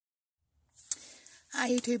Hi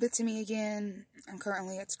YouTube, it's me again. I'm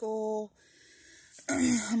currently at school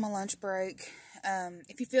on my lunch break.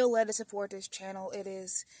 If you feel led to support this channel, it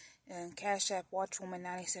is Cash App Watchwoman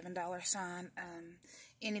 $97 .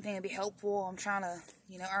 Anything would be helpful. I'm trying to,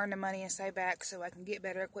 earn the money and save back so I can get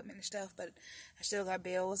better equipment and stuff, but I still got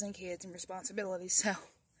bills and kids and responsibilities, so.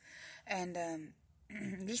 And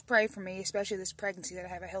just pray for me, especially this pregnancy, that I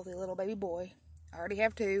have a healthy little baby boy. I already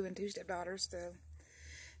have two and two stepdaughters, so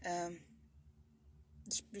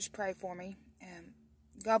just pray for me.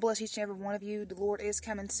 God bless each and every one of you. The Lord is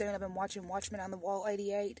coming soon. I've been watching Watchmen on the Wall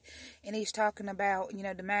 88, and he's talking about,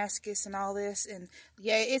 Damascus and all this, and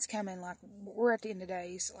yeah, it's coming. Like, we're at the end of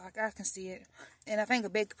days. Like, I can see it, and I think a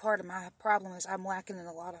big part of my problem is I'm lacking in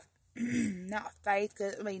a lot of, not faith,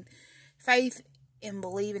 faith in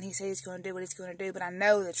believing he said he's going to do what he's going to do, but I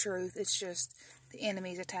know the truth. It's just the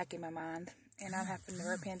enemy's attacking my mind, and I'm having to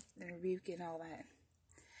repent and rebuke and all that.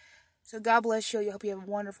 So God bless you. I hope you have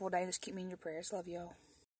a wonderful day. Just keep me in your prayers. Love y'all.